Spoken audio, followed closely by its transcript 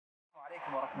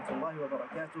alaikum wa rahmatullahi wa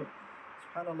barakatuh.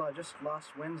 SubhanAllah, just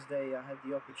last Wednesday I had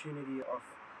the opportunity of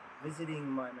visiting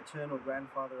my maternal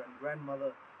grandfather and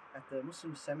grandmother at the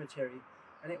Muslim cemetery,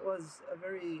 and it was a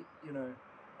very,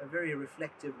 a very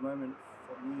reflective moment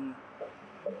for me,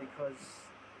 because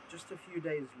just a few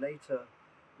days later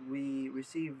we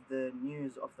received the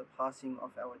news of the passing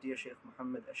of our dear Sheikh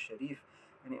Muhammad al-Sharif,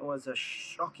 and it was a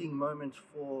shocking moment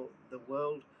for the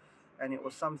world, and it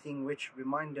was something which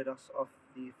reminded us of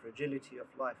the fragility of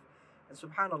life. And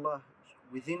subhanAllah,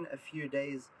 within a few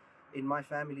days in my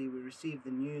family we received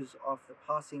the news of the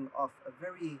passing of a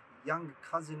very young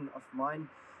cousin of mine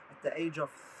at the age of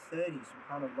 30,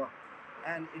 subhanAllah.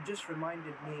 And it just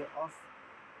reminded me of,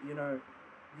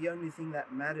 the only thing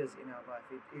that matters in our life.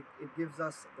 It gives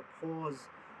us the pause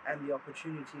and the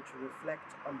opportunity to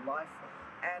reflect on life,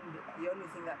 and the only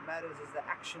thing that matters is the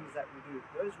actions that we do.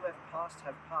 Those who have passed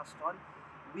on.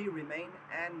 We remain,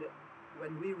 and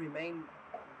when we remain,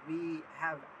 we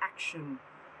have action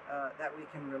that we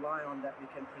can rely on, that we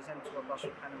can present to Allah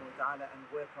subhanahu wa ta'ala and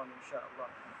work on, inshallah.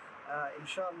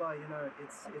 Inshallah,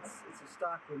 it's a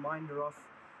stark reminder of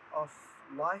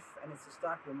life, and it's a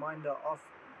stark reminder of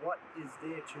what is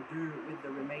there to do with the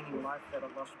remaining life that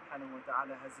Allah subhanahu wa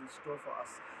ta'ala has in store for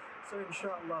us. So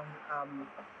inshallah,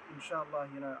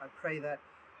 I pray that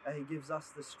He gives us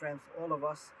the strength, all of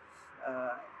us,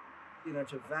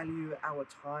 to value our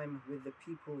time with the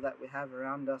people that we have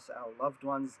around us, our loved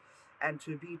ones, and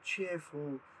to be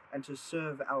cheerful and to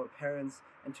serve our parents,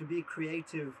 and to be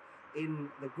creative in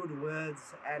the good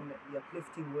words and the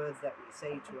uplifting words that we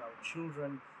say to our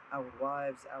children, our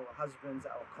wives, our husbands,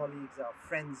 our colleagues, our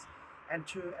friends, and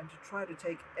to try to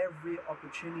take every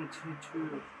opportunity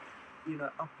to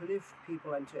uplift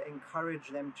people and to encourage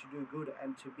them to do good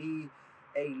and to be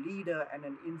a leader and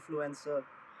an influencer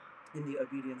in the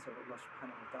obedience of Allah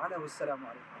subhanahu wa ta'ala. Wassalamu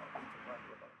alaikum wa rahmatullahi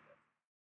wa barakatuh.